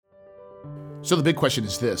So the big question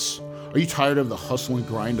is this: are you tired of the hustle and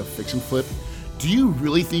grind of fix and flip? Do you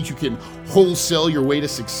really think you can wholesale your way to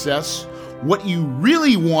success? What you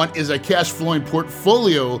really want is a cash flowing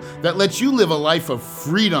portfolio that lets you live a life of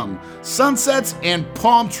freedom, sunsets, and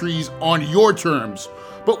palm trees on your terms.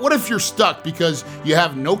 But what if you're stuck because you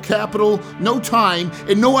have no capital, no time,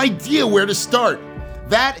 and no idea where to start?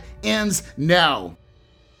 That ends now.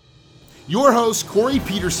 Your host, Corey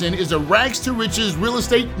Peterson, is a rags to riches real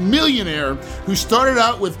estate millionaire who started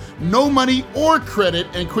out with no money or credit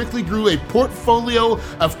and quickly grew a portfolio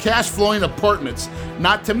of cash flowing apartments.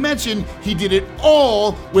 Not to mention, he did it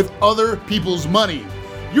all with other people's money.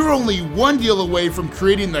 You're only one deal away from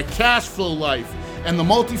creating the cash flow life, and the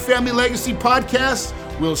Multifamily Legacy Podcast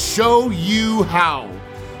will show you how.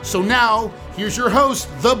 So now, here's your host,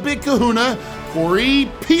 the Big Kahuna, Corey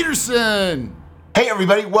Peterson. Hey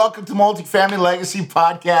everybody, welcome to Multifamily Legacy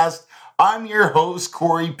Podcast. I'm your host,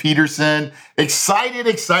 Corey Peterson. Excited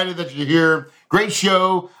that you're here. Great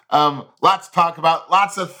show. Lots to talk about,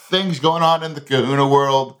 lots of things going on in the Kahuna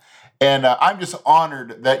world. And I'm just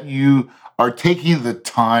honored that you are taking the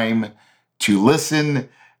time to listen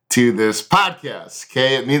to this podcast,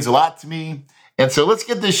 okay? It means a lot to me. And so let's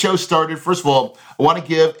get this show started. First of all, I want to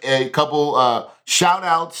give a couple shout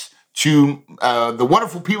outs to the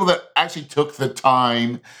wonderful people that actually took the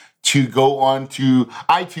time to go on to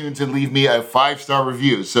iTunes and leave me a 5-star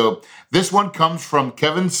review. So this one comes from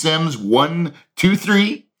Kevin Sims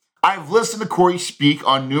 123. I've listened to Corey speak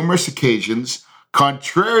on numerous occasions.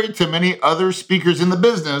 Contrary to many other speakers in the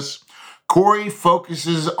business, Corey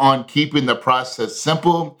focuses on keeping the process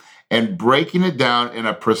simple and breaking it down in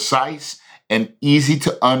a precise and easy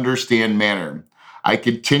to understand manner. I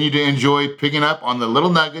continue to enjoy picking up on the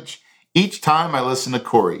little nuggets each time I listen to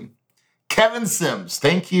Corey. Kevin Sims,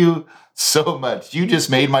 thank you so much. You just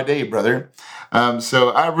made my day, brother. So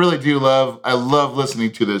I really do love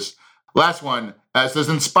listening to this. Last one says,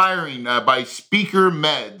 inspiring by Speaker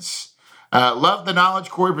Meds. Love the knowledge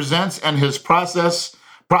Corey presents and his processes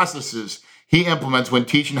he implements when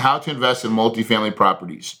teaching how to invest in multifamily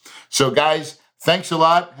properties. So guys, thanks a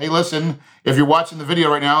lot. Hey, listen, if you're watching the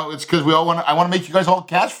video right now, it's because I want to make you guys all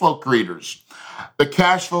cash flow creators. The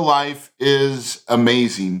cash flow life is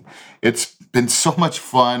amazing. It's been so much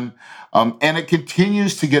fun, and it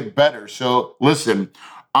continues to get better. So listen,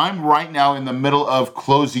 I'm right now in the middle of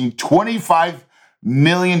closing $25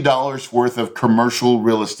 million worth of commercial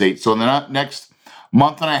real estate. So in the next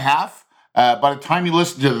month and a half, by the time you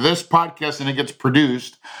listen to this podcast and it gets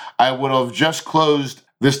produced, I would have just closed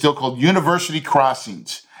this deal called University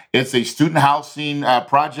Crossings. It's a student housing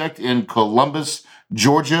project in Columbus,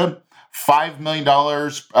 Georgia. $5 million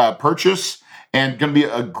purchase, and going to be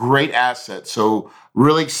a great asset. So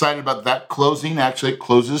really excited about that closing. Actually, it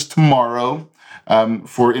closes tomorrow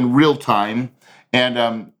for in real time.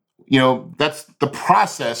 And, that's the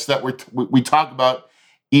process that we talk about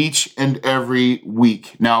each and every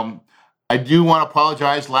week. Now, I do want to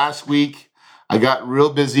apologize. Last week, I got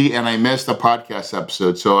real busy and I missed a podcast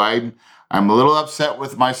episode. So I'm a little upset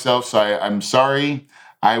with myself. So I'm sorry.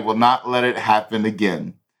 I will not let it happen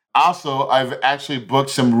again. Also, I've actually booked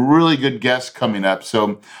some really good guests coming up.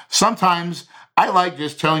 So sometimes I like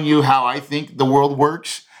just telling you how I think the world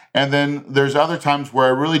works. And then there's other times where I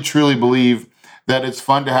really truly believe that it's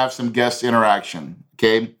fun to have some guest interaction.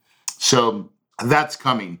 Okay. So that's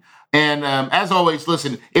coming. And as always,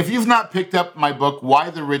 listen, if you've not picked up my book, Why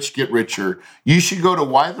the Rich Get Richer, you should go to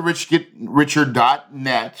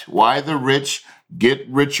whytherichgetricher.net,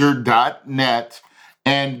 whytherichgetricher.net,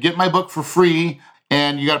 and get my book for free.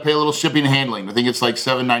 And you got to pay a little shipping and handling. I think it's like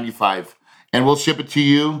 $7.95, and we'll ship it to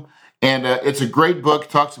you. And it's a great book. It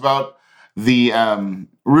talks about the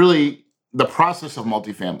really the process of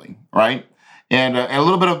multifamily, right? And a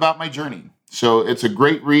little bit about my journey. So it's a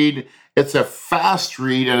great read. It's a fast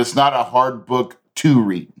read, and it's not a hard book to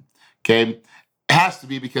read. Okay, it has to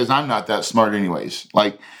be because I'm not that smart, anyways.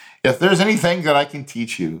 Like, if there's anything that I can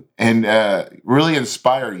teach you and really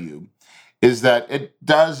inspire you, is that it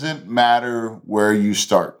doesn't matter where you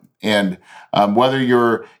start. And whether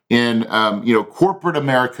you're in corporate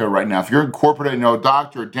America right now, if you're in corporate,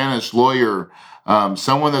 doctor, dentist, lawyer,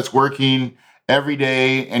 someone that's working every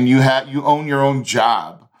day and you own your own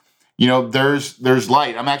job, there's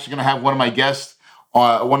light. I'm actually going to have one of my guests,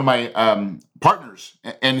 one of my partners,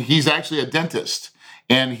 and he's actually a dentist,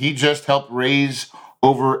 and he just helped raise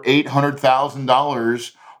over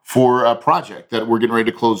 $800,000 for a project that we're getting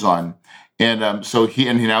ready to close on. And so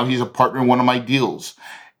he's a partner in one of my deals.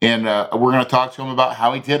 And we're going to talk to him about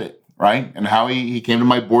how he did it, right? And how he came to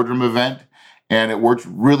my boardroom event, and it worked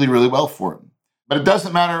really, really well for him. But it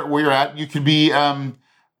doesn't matter where you're at. You could be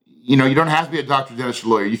you don't have to be a doctor, dentist, or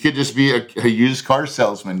lawyer. You could just be a used car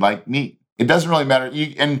salesman like me. It doesn't really matter.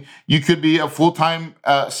 You could be a full-time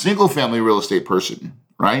single-family real estate person,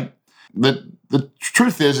 right? The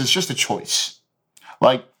truth is, it's just a choice.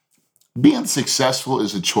 Like, being successful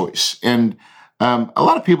is a choice. And a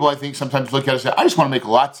lot of people, I think, sometimes look at it and say, I just want to make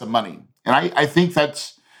lots of money. And I think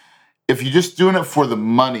if you're just doing it for the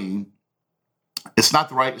money, it's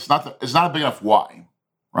not a big enough why,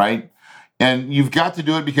 right? And you've got to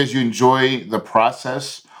do it because you enjoy the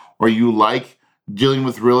process or you like dealing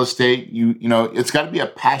with real estate. It's got to be a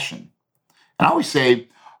passion. And I always say,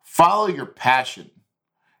 follow your passion.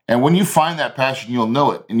 And when you find that passion, you'll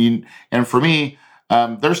know it. And for me,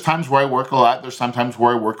 there's times where I work a lot. There's sometimes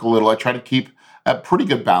where I work a little. I try to keep a pretty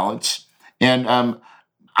good balance. And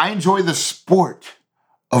I enjoy the sport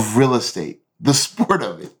of real estate, the sport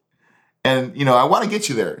of it. And, I want to get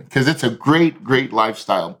you there because it's a great, great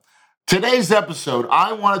lifestyle. Today's episode,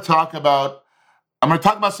 I'm going to talk about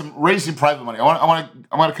some raising private money. I want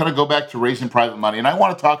to kind of go back to raising private money. And I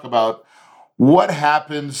want to talk about what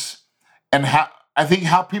happens and how I think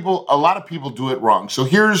a lot of people do it wrong. So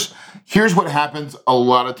here's what happens a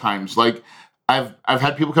lot of times. Like I've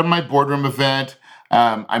had people come to my boardroom event.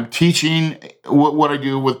 I'm teaching what I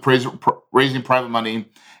do with raising private money.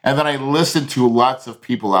 And then I listen to lots of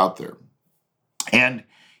people out there. And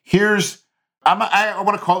I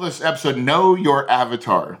want to call this episode, Know Your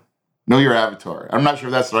Avatar. Know Your Avatar. I'm not sure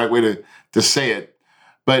if that's the right way to say it,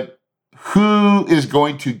 but who is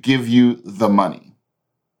going to give you the money,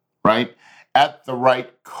 right? At the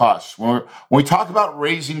right cost. When we talk about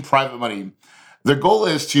raising private money, the goal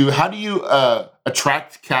is how do you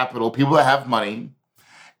attract capital, people that have money,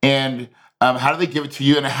 and how do they give it to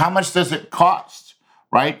you, and how much does it cost,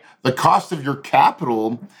 right? The cost of your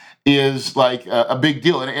capital is like a big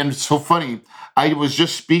deal. And it's so funny. I was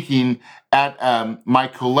just speaking at my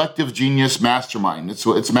Collective Genius Mastermind. It's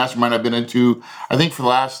a mastermind I've been into, I think, for the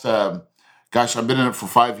last, I've been in it for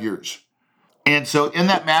 5 years. And so in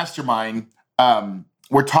that mastermind,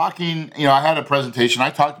 we're talking, I had a presentation.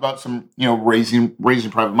 I talked about some, raising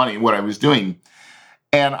private money and what I was doing.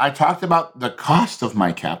 And I talked about the cost of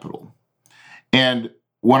my capital. And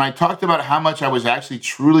when I talked about how much I was actually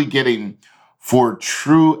truly getting for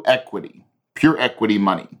true equity, pure equity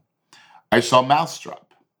money, I saw mouths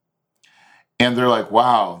drop. And they're like,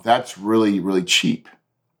 wow, that's really, really cheap.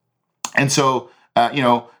 And so,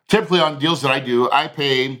 typically on deals that I do, I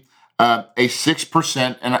pay a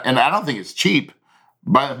 6%, and I don't think it's cheap.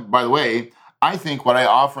 By the way, I think what I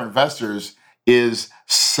offer investors is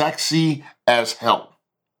sexy as hell.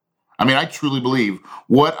 I mean, I truly believe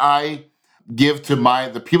what I give to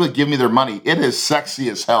the people that give me their money, it is sexy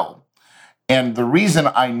as hell. And the reason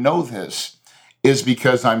I know this is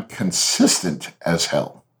because I'm consistent as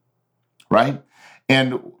hell, right?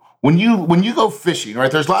 And when you go fishing,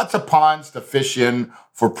 right, there's lots of ponds to fish in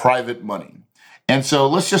for private money. And so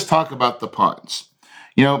let's just talk about the ponds.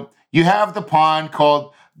 You have the pond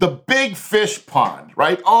called the Big Fish Pond,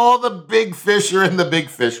 right? All the big fish are in the Big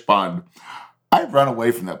Fish Pond. I run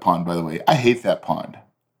away from that pond, by the way. I hate that pond,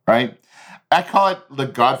 right? I call it the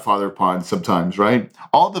Godfather Pond sometimes, right?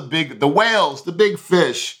 All the whales, the big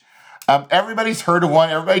fish. Everybody's heard of one.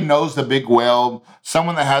 Everybody knows the big whale,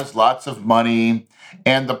 someone that has lots of money.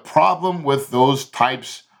 And the problem with those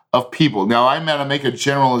types of people, now I'm going to make a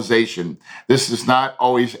generalization. This is not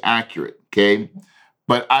always accurate, okay?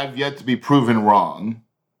 But I've yet to be proven wrong.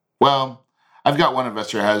 Well, I've got one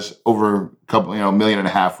investor that has over a couple, $1.5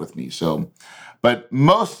 million with me. So, but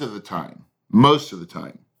most of the time,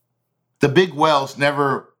 the big whales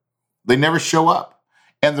never show up.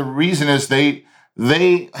 And the reason is they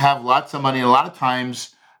have lots of money. And a lot of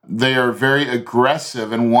times they are very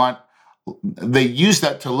aggressive and they use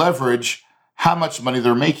that to leverage how much money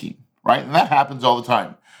they're making, right? And that happens all the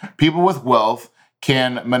time. People with wealth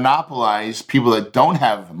can monopolize people that don't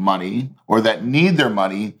have money or that need their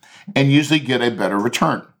money and usually get a better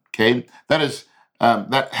return, okay?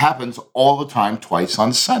 That happens all the time, twice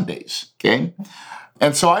on Sundays, okay?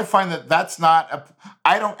 And so I find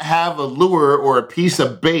I don't have a lure or a piece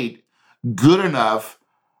of bait good enough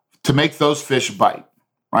to make those fish bite,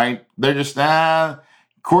 right? They're just,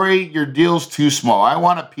 Corey, your deal's too small. I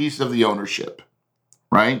want a piece of the ownership,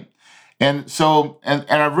 right? And so, and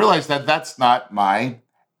I realized that that's not my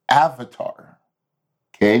avatar,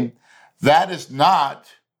 okay? That is not,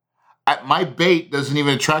 my bait doesn't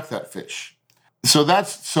even attract that fish.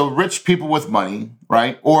 So rich people with money,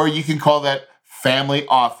 right? Or you can call that family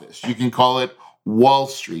office. You can call it Wall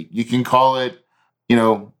Street. You can call it,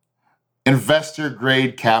 investor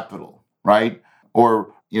grade capital, right?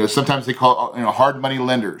 Or, sometimes they call it, hard money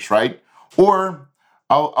lenders, right? Or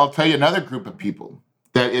I'll tell you another group of people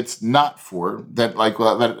that it's not for,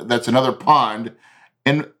 that's another pond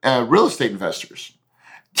in real estate investors.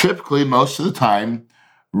 Typically, most of the time,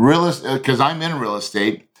 because I'm in real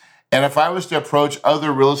estate, and if I was to approach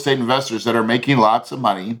other real estate investors that are making lots of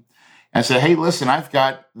money and say, hey, listen, I've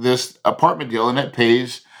got this apartment deal and it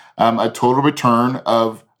pays a total return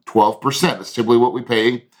of 12%. That's typically what we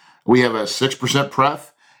pay. We have a 6%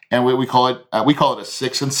 pref, and we call it a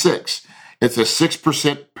 6 and 6. It's a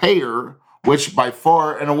 6% payer, which by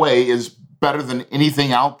far and away is better than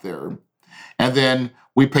anything out there. And then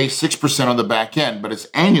we pay 6% on the back end, but it's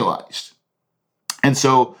annualized. And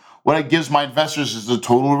so what it gives my investors is a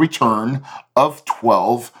total return of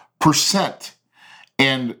 12%.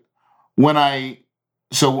 And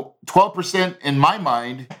so 12% in my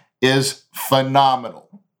mind is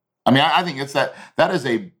phenomenal. I mean, I think that is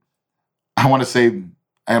I want to say,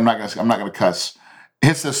 I'm not going to cuss.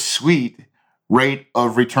 It's a sweet rate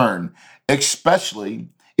of return, especially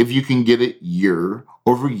if you can get it year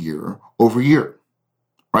over year over year,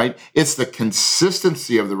 right? It's the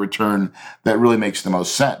consistency of the return that really makes the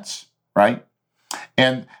most sense, right?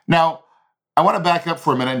 And now I want to back up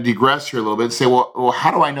for a minute and digress here a little bit and say, well,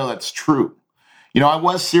 how do I know that's true? I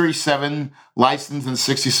was Series 7 licensed and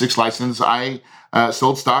 66 licensed. I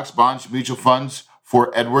sold stocks, bonds, mutual funds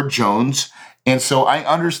for Edward Jones. And so I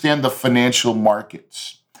understand the financial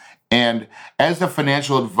markets. And as a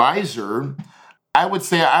financial advisor, I would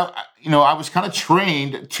say, I was kind of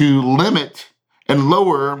trained to limit and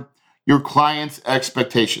lower your client's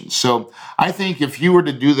expectations. So I think if you were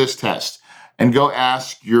to do this test and go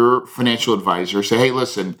ask your financial advisor, say, hey,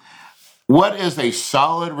 listen, what is a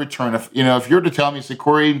solid return? If you're to tell me, say,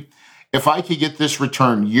 Corey, if I could get this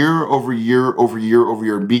return year over year over year over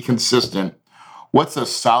year and be consistent, what's a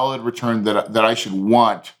solid return that I should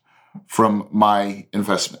want from my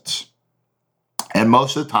investments? And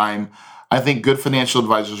most of the time, I think good financial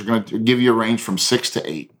advisors are going to give you a range from 6 to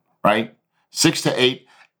 8, right? 6 to 8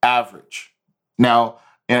 average. Now,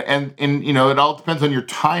 and it all depends on your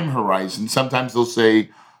time horizon. Sometimes they'll say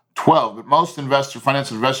 12, but most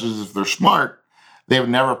financial investors, if they're smart, they've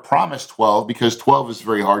never promised 12 because 12 is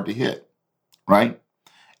very hard to hit, right?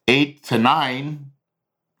 8 to 9,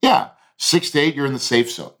 6 to 8, you're in the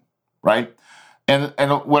safe zone, right? And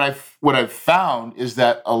what I've found is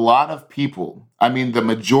that a lot of people, the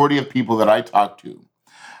majority of people that I talk to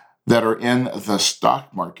that are in the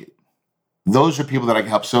stock market, those are people that I can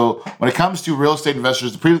help. So when it comes to real estate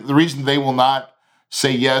investors, the reason they will not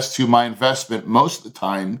say yes to my investment most of the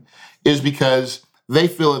time is because they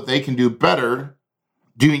feel that they can do better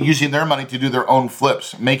using their money to do their own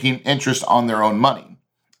flips, making interest on their own money.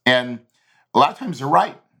 And a lot of times they're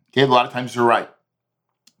right. Okay, a lot of times they're right.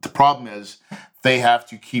 The problem is they have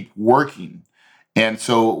to keep working. And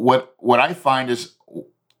so what I find is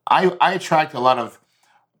I attract a lot of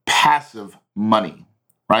passive money,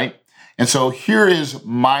 right? And so here is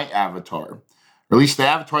my avatar, or at least the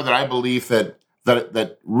avatar that I believe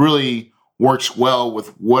that really works well with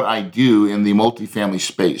what I do in the multifamily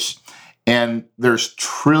space. And there's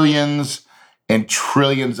trillions and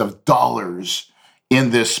trillions of dollars in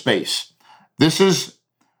this space. This is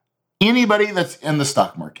anybody that's in the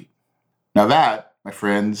stock market. Now that, my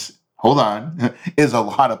friends, hold on, is a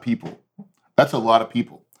lot of people. That's a lot of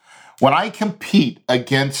people. When I compete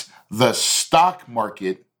against the stock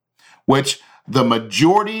market, which the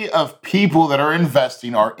majority of people that are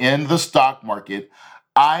investing are in the stock market,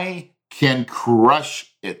 I can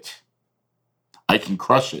crush it. I can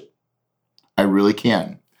crush it. I really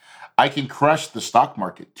can. I can crush the stock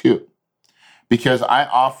market too, because I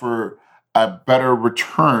offer a better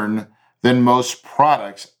return than most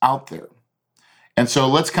products out there. And so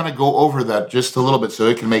let's kind of go over that just a little bit so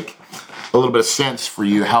it can make a little bit of sense for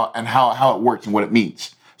you how it works and what it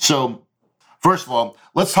means. So first of all,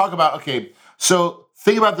 let's talk about, so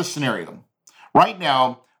think about this scenario. Right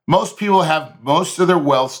now, most people have most of their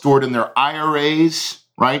wealth stored in their IRAs,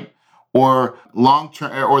 right? Or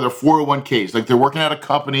long-term, or their 401ks. Like they're working at a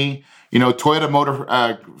company, Toyota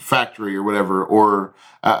Motor Factory or whatever, or,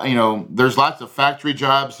 there's lots of factory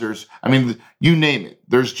jobs. You name it.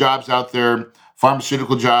 There's jobs out there,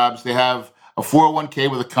 pharmaceutical jobs. They have a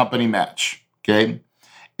 401k with a company match, okay?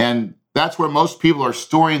 And that's where most people are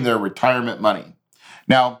storing their retirement money.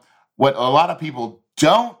 Now, what a lot of people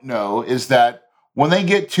don't know is that when they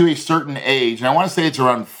get to a certain age, and I want to say it's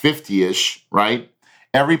around 50-ish, right?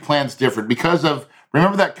 Every plan's different because of,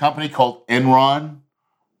 remember that company called Enron?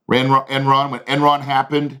 When Enron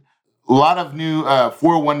happened, a lot of new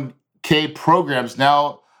 401k programs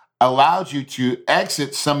now allows you to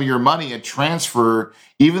exit some of your money and transfer,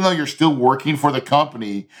 even though you're still working for the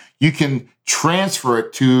company, you can transfer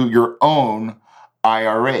it to your own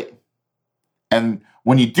IRA. And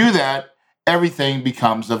when you do that, everything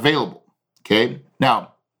becomes available. Okay.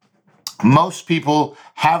 Now, most people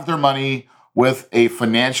have their money with a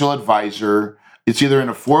financial advisor. It's either in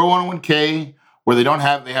a 401k where they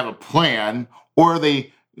have a plan, or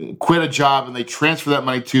they quit a job and they transfer that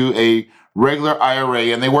money to a regular IRA,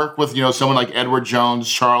 and they work with, someone like Edward Jones,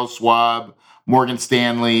 Charles Schwab, Morgan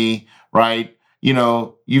Stanley, right?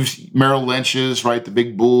 Merrill Lynch's, right? The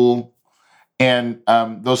big bull. And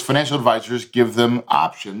those financial advisors give them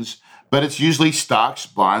options, but it's usually stocks,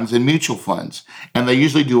 bonds, and mutual funds. And they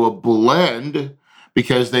usually do a blend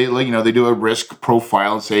because they do a risk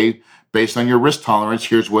profile and say, based on your risk tolerance,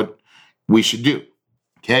 here's what we should do.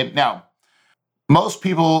 Okay. Now, most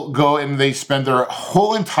people go and they spend their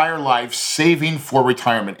whole entire life saving for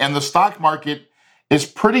retirement. And the stock market is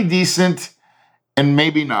pretty decent and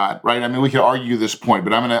maybe not, right? I mean, we could argue this point,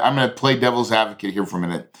 but I'm gonna play devil's advocate here for a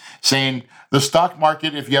minute, saying the stock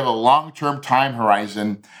market, if you have a long-term time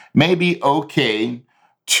horizon, may be okay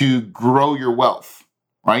to grow your wealth,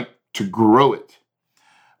 right? To grow it.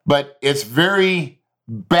 But it's very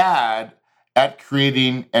bad at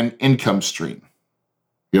creating an income stream.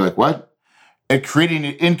 You're like, what? At creating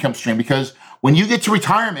an income stream, because when you get to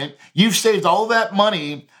retirement, you've saved all that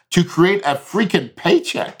money to create a freaking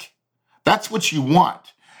paycheck. That's what you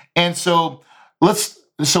want. And so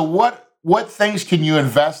what things can you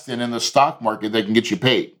invest in the stock market that can get you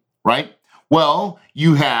paid, right? Well,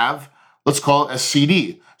 you have, let's call it a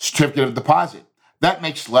CD, certificate of deposit. That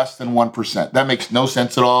makes less than 1%. That makes no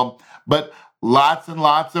sense at all. But lots and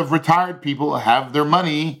lots of retired people have their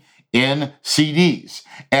money in CDs.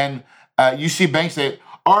 And you see banks say,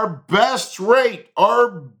 our best rate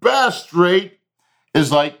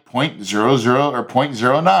is like 0.00 or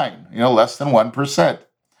 0.09, less than 1%.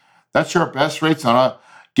 That's your best rates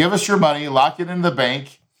give us your money, lock it in the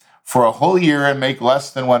bank for a whole year and make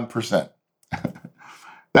less than 1%.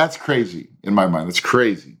 That's crazy in my mind. That's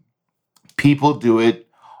crazy. People do it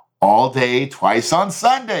all day, twice on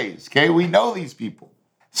Sundays. Okay. We know these people.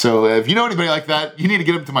 So if you know anybody like that, you need to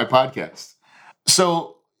get them to my podcast. Is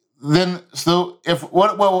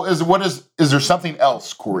there something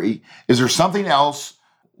else, Corey? Is there something else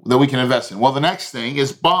that we can invest in? Well, the next thing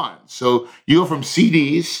is bonds. So you go from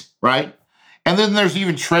CDs, right? And then there's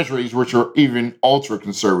even treasuries, which are even ultra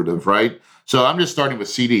conservative, right? So I'm just starting with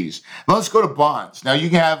CDs. Now let's go to bonds. Now you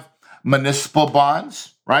can have municipal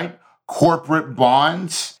bonds, right? Corporate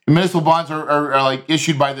bonds. Municipal bonds are like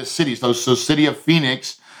issued by the city. So City of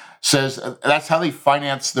Phoenix says that's how they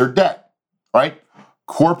finance their debt, right?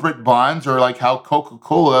 Corporate bonds are like how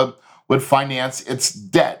Coca-Cola would finance its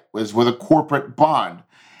debt, was with a corporate bond.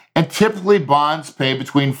 And typically bonds pay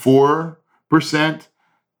between 4%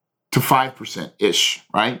 to 5%-ish,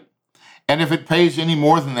 right? And if it pays any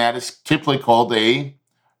more than that, it's typically called a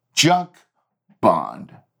junk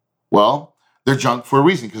bond. Well, they're junk for a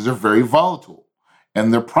reason, because they're very volatile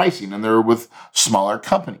and they're pricing and they're with smaller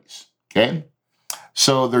companies, okay?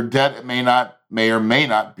 So their debt may or may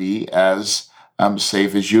not be as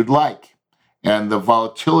safe as you'd like. And the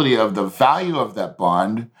volatility of the value of that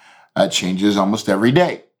bond changes almost every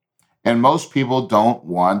day. And most people don't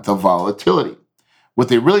want the volatility. What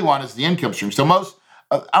they really want is the income stream. So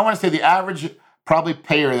I want to say the average probably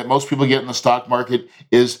payer that most people get in the stock market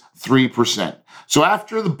is 3%. So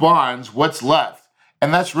after the bonds, what's left?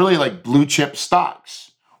 And that's really like blue chip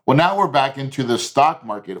stocks. Well, now we're back into the stock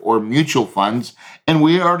market or mutual funds, and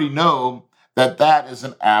we already know that is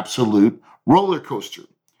an absolute roller coaster.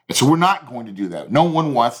 And so we're not going to do that. No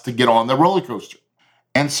one wants to get on the roller coaster.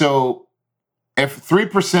 And so if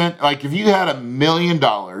 3%, like if you had $1 million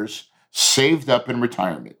saved up in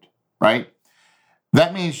retirement, right?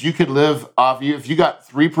 That means you could live off, if you got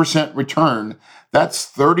 3% return,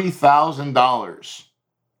 that's $30,000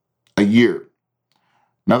 a year.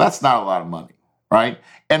 Now that's not a lot of money, right?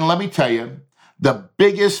 And let me tell you, the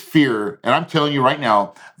biggest fear, and I'm telling you right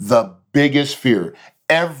now, the biggest fear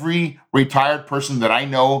every retired person that I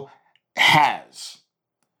know has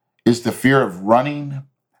is the fear of running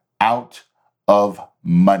out of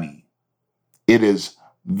money. It is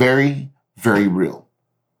very, very real.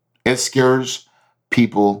 It scares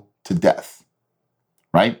people to death,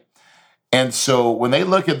 right? And so when they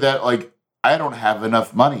look at that, like, I don't have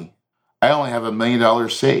enough money. I only have $1 million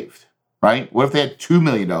saved, right? What if they had $2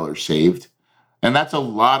 million saved? And that's a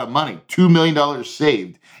lot of money. $2 million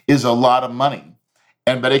saved is a lot of money.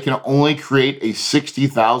 But it can only create a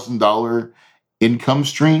 $60,000 income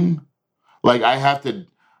stream. Like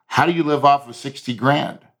how do you live off of 60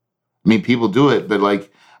 grand? I mean, people do it, but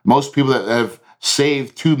like most people that have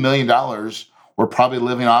saved $2 million were probably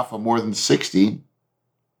living off of more than 60,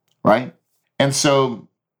 right? And so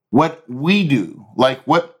what we do, like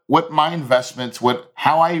what my investments,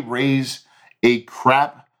 how I raise a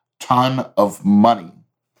crap ton of money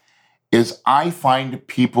is I find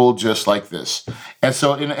people just like this. And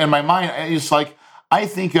so in my mind, it's like, I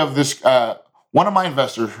think of this, one of my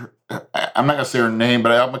investors, I'm not gonna say her name,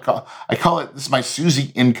 but I call it, this is my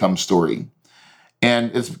Susie income story.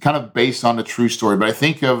 And it's kind of based on a true story, but I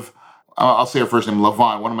think of, I'll say her first name,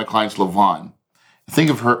 Lavon, one of my clients, Lavon. Think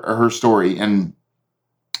of her story. And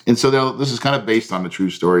so this is kind of based on a true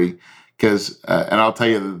story because, and I'll tell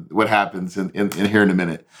you what happens in here in a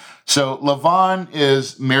minute. So Lavon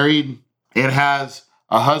is married and has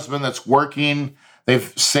a husband that's working.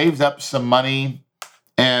 They've saved up some money,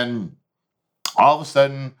 and all of a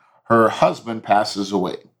sudden her husband passes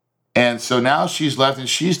away. And so now she's left and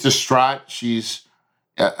she's distraught. She's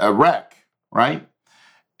a wreck, right?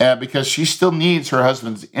 Because she still needs her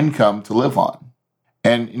husband's income to live on.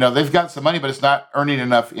 And, they've got some money, but it's not earning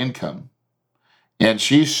enough income. And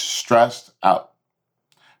she's stressed out.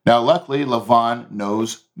 Now, luckily, Lavon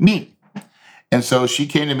knows me. And so she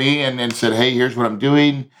came to me and said, hey, here's what I'm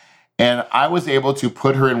doing. And I was able to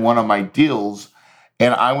put her in one of my deals,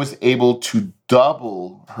 and I was able to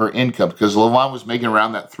double her income because Lavon was making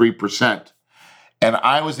around that 3%. And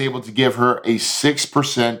I was able to give her a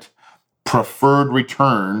 6% preferred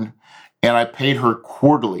return, and I paid her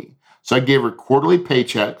quarterly. So I gave her quarterly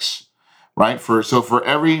paychecks, right? So for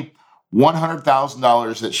every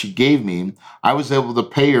 $100,000 that she gave me, I was able to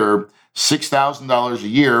pay her $6,000 a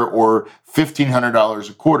year or $1,500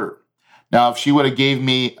 a quarter. Now, if she would have gave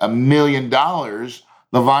me $1 million,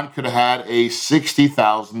 Lavon could have had a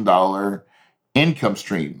 $60,000 income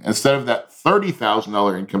stream. Instead of that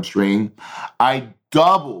 $30,000 income stream, I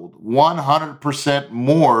doubled 100%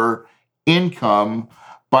 more income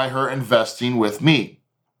by her investing with me.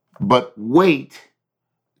 But wait,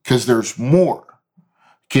 because there's more.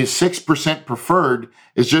 Because 6% preferred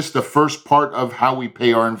is just the first part of how we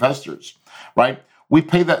pay our investors, right? We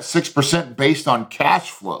pay that 6% based on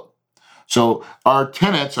cash flow. So our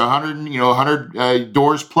tenants, 100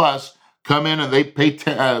 doors plus, come in and they pay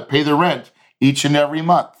the rent each and every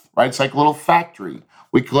month, right? It's like a little factory.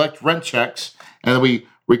 We collect rent checks and then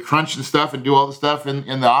we crunch and stuff and do all the stuff in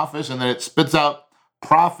the office, and then it spits out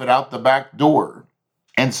profit out the back door.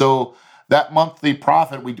 And so that monthly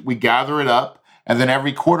profit, we gather it up, and then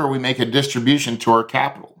every quarter we make a distribution to our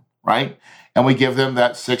capital, right? And we give them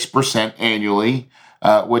that 6% annually,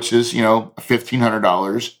 which is,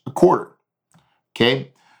 $1,500 a quarter.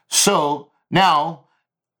 Okay. So now,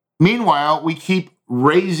 meanwhile, we keep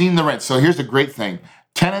raising the rent. So here's the great thing.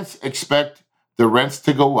 Tenants expect the rents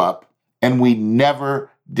to go up, and we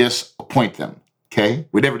never disappoint them. Okay.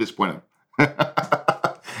 We never disappoint them.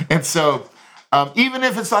 And so even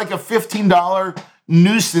if it's like a $15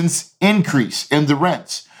 nuisance increase in the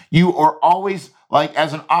rents, you are always, like,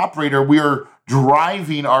 as an operator, we are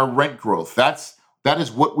driving our rent growth. That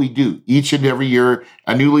is what we do each and every year.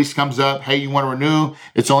 A new lease comes up. Hey, you want to renew?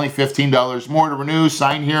 It's only $15 more to renew.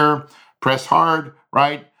 Sign here, press hard,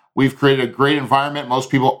 right? We've created a great environment. Most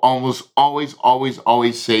people almost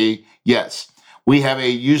always say yes. We have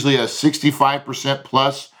usually a 65%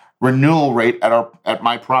 plus renewal rate at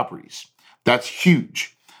my properties. That's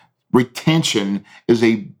huge. Retention is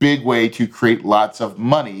a big way to create lots of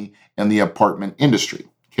money in the apartment industry.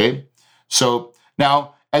 Okay. So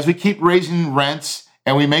now, as we keep raising rents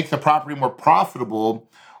and we make the property more profitable,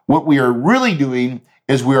 what we are really doing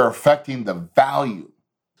is we are affecting the value.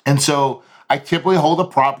 And so I typically hold a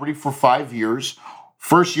property for 5 years.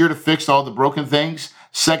 First year to fix all the broken things.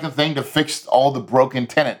 Second thing to fix all the broken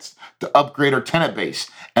tenants, to upgrade our tenant base.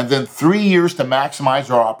 And then 3 years to maximize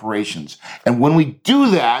our operations. And when we do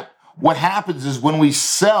that, what happens is when we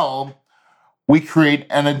sell, we create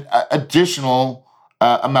an additional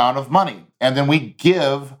amount of money. And then we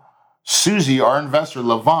give Susie, our investor,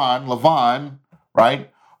 Lavon,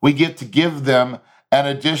 right? We get to give them an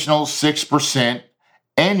additional 6%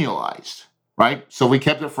 annualized, right? So we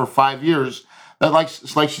kept it for 5 years.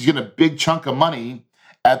 It's like she's getting a big chunk of money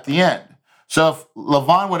at the end. So if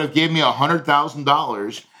Lavon would have gave me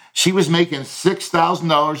 $100,000, she was making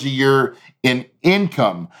 $6,000 a year in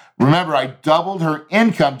income. Remember, I doubled her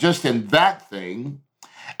income just in that thing.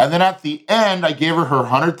 And then at the end, I gave her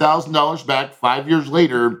 $100,000 back 5 years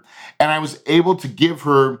later, and I was able to give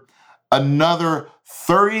her another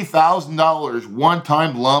 $30,000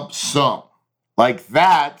 one-time lump sum. Like,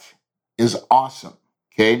 that is awesome.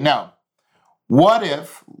 Okay, now, what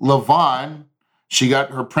if Lavon, She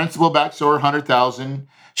got her principal back, so her $100,000.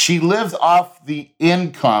 She lived off the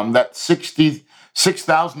income, that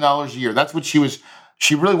 $66,000 a year. That's what she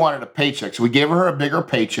really wanted a paycheck. So we gave her a bigger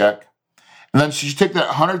paycheck. And then she took that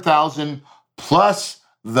 $100,000 plus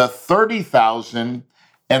the $30,000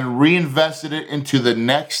 and reinvested it into the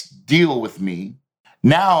next deal with me.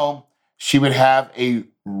 Now she would have a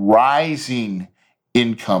rising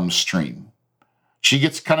income stream. She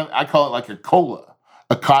gets kind of, I call it like a COLA,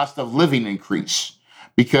 a cost of living increase.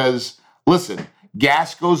 Because listen,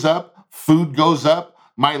 gas goes up, food goes up,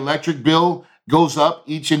 my electric bill goes up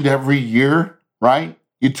each and every year, right?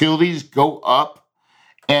 Utilities go up.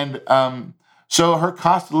 And so her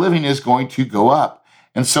cost of living is going to go up.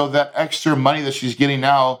 And so that extra money that she's getting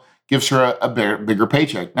now gives her a bigger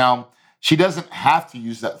paycheck. Now, she doesn't have to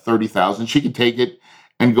use that $30,000. She can take it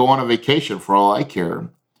and go on a vacation for all I care,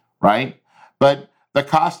 right? But the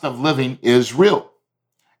cost of living is real.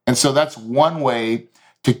 And so that's one way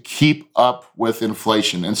to keep up with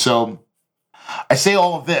inflation. And so I say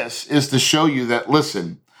all of this is to show you that,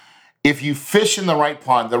 listen, if you fish in the right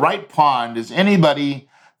pond is anybody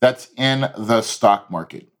that's in the stock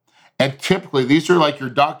market. And typically, these are like your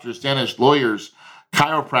doctors, dentists, lawyers,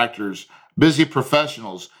 chiropractors, busy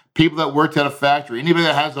professionals, people that worked at a factory, anybody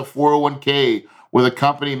that has a 401k with a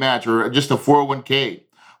company match or just a 401k.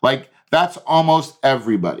 Like, that's almost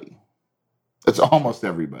everybody. That's almost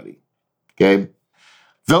everybody, okay?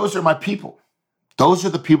 Those are my people. Those are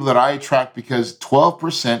the people that I attract because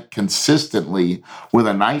 12% consistently with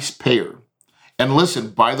a nice payer. And listen,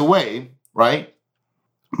 by the way, right?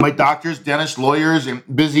 My doctors, dentists, lawyers, and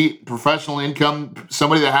busy professional income,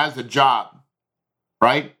 somebody that has a job,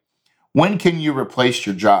 right? When can you replace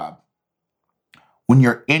your job? When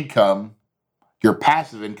your income, your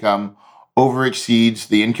passive income, overexceeds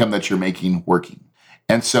the income that you're making working.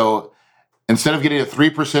 And so instead of getting a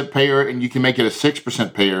 3% payer and you can make it a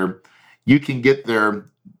 6% payer, you can get there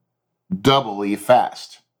doubly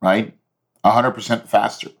fast, right? 100%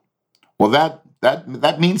 faster. Well,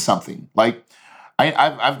 that means something. Like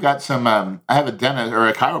I've got some, I have a dentist or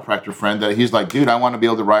a chiropractor friend that he's like, dude, I want to be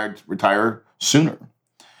able to retire sooner.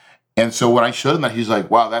 And so when I showed him that, he's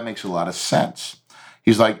like, wow, that makes a lot of sense.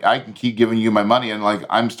 He's like, I can keep giving you my money and like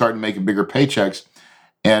I'm starting making bigger paychecks.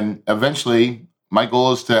 And eventually my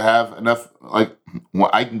goal is to have enough, like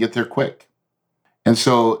I can get there quick. And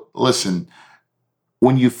so listen,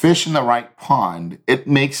 when you fish in the right pond, it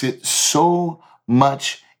makes it so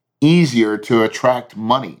much easier to attract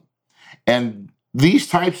money. And these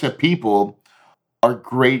types of people are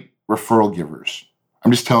great referral givers.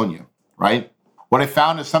 I'm just telling you, right? What I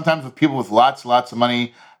found is sometimes with people with lots of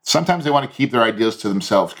money, sometimes they want to keep their ideas to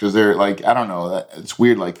themselves because they're like, I don't know, it's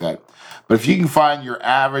weird like that. But if you can find your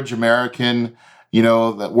average American,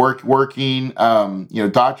 that working,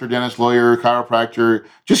 doctor, dentist, lawyer, chiropractor,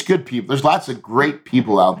 just good people. There's lots of great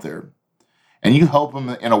people out there. And you help them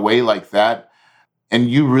in a way like that,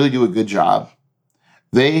 and you really do a good job,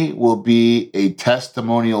 they will be a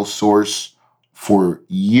testimonial source for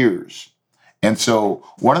years. And so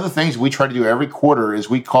one of the things we try to do every quarter is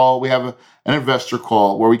we have an investor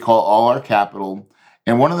call where we call all our capital.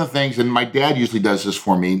 And one of the things, and my dad usually does this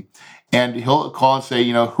for me, and he'll call and say,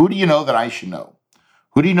 who do you know that I should know?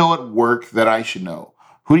 Who do you know at work that I should know?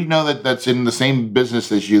 Who do you know that's in the same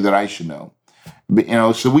business as you that I should know?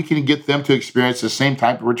 So we can get them to experience the same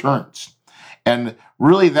type of returns. And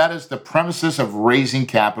really that is the premises of raising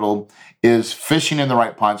capital, is fishing in the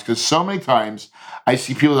right ponds. Because so many times I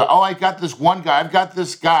see people that, I got this one guy, I've got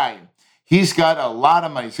this guy. He's got a lot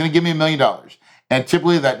of money. He's going to give me $1 million. And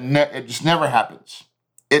typically it just never happens.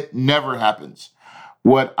 It never happens.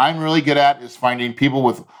 What I'm really good at is finding people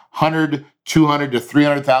with $100,000, $200,000 to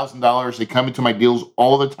 $300,000. They come into my deals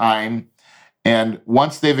all the time. And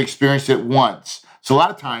once they've experienced it once, so a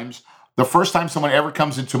lot of times, the first time someone ever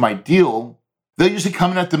comes into my deal, they'll usually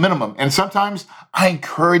come in at the minimum. And sometimes I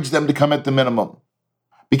encourage them to come at the minimum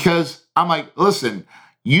because I'm like, listen,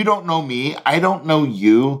 you don't know me. I don't know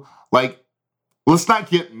you. Like, let's not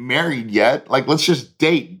get married yet. Like, let's just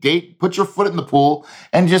date, put your foot in the pool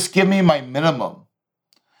and just give me my minimum.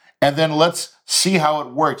 And then let's see how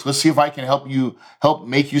it works. Let's see if I can help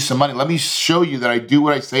make you some money. Let me show you that I do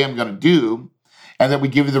what I say I'm going to do, and that we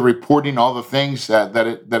give you the reporting, all the things that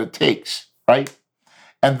it takes, right?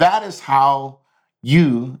 And that is how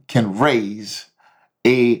you can raise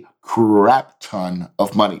a crap ton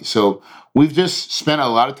of money. So we've just spent a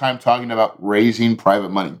lot of time talking about raising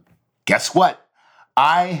private money. Guess what?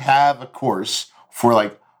 I have a course for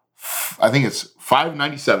I think it's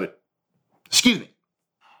 $597. Excuse me.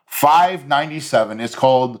 $597. It's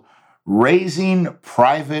called Raising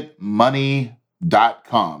Private Money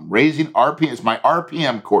Raising RPM is my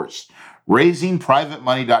RPM course.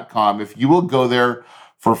 RaisingPrivateMoney.com. If you will go there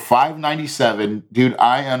for $597, dude,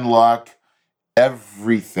 I unlock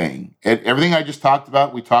everything. Everything I just talked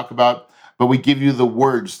about, we talk about, but we give you the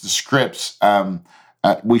words, the scripts.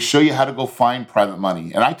 We show you how to go find private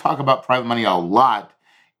money. And I talk about private money a lot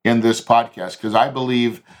in this podcast because I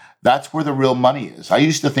believe that's where the real money is. I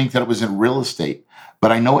used to think that it was in real estate,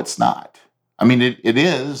 but I know it's not. I mean, it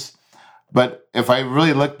is, but if I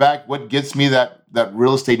really look back, what gets me that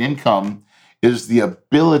real estate income is the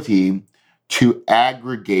ability to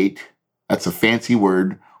aggregate, that's a fancy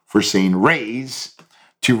word for saying raise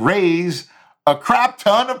a crap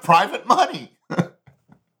ton of private money.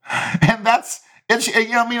 And it's,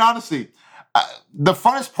 honestly, the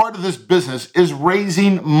funnest part of this business is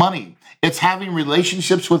raising money. It's having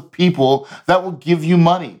relationships with people that will give you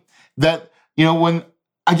money. That, when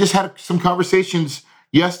I just had some conversations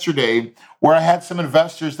yesterday where I had some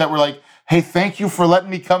investors that were like, hey, thank you for letting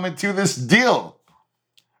me come into this deal.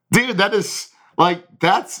 Dude, that's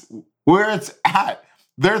where it's at.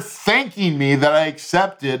 They're thanking me that I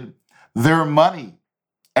accepted their money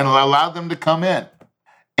and allowed them to come in.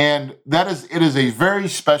 And it is a very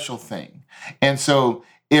special thing. And so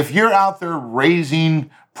if you're out there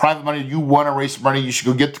raising private money, you want to raise some money, you should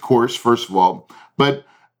go get the course, first of all. But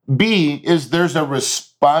B is there's a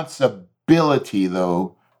responsibility,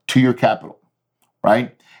 though, to your capital,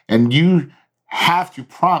 right? And you have to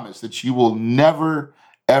promise that you will never,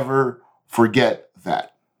 ever forget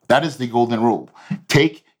that. That is the golden rule.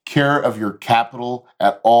 Take care of your capital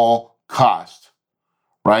at all costs,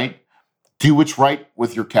 right? Do what's right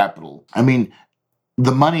with your capital. I mean,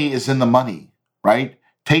 the money is in the money, right?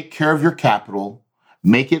 Take care of your capital,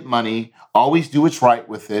 make it money, always do what's right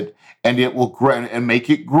with it, and it will grow and make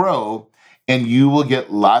it grow, and you will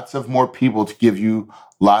get lots of more people to give you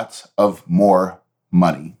lots of more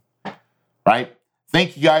money, right?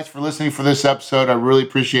 Thank you guys for listening for this episode. I really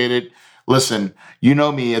appreciate it. Listen, you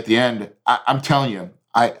know me at the end. I'm telling you,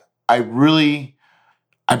 I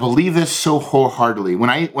believe this so wholeheartedly. When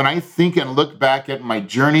I think and look back at my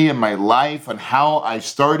journey and my life and how I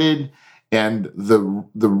started and the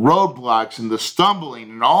roadblocks and the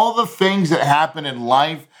stumbling and all the things that happen in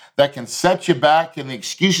life that can set you back and the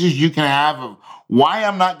excuses you can have of why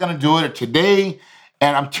I'm not going to do it today.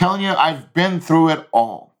 And I'm telling you, I've been through it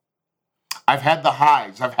all. I've had the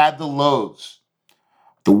highs. I've had the lows.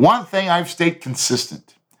 The one thing I've stayed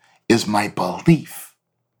consistent is my belief.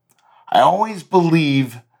 I always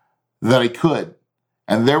believed that I could.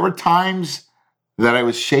 And there were times that I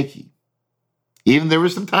was shaky. Even there were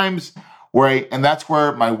some times where and that's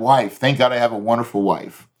where my wife, thank God I have a wonderful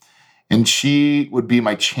wife, and she would be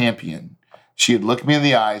my champion. She would look me in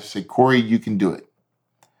the eyes and say, Corey, you can do it.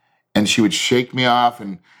 And she would shake me off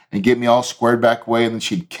and get me all squared back away. And then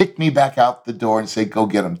she'd kick me back out the door and say, go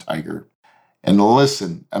get him, Tiger. And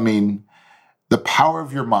listen, I mean, the power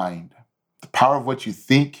of your mind, the power of what you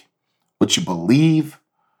think, what you believe,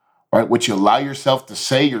 right? What you allow yourself to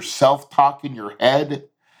say, your self-talk in your head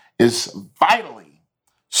is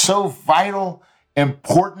so vital,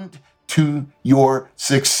 important to your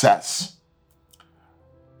success.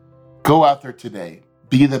 Go out there today.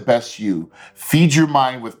 Be the best you. Feed your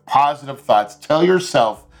mind with positive thoughts. Tell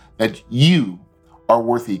yourself that you are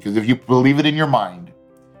worthy, because if you believe it in your mind,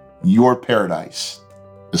 your paradise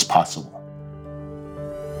is possible.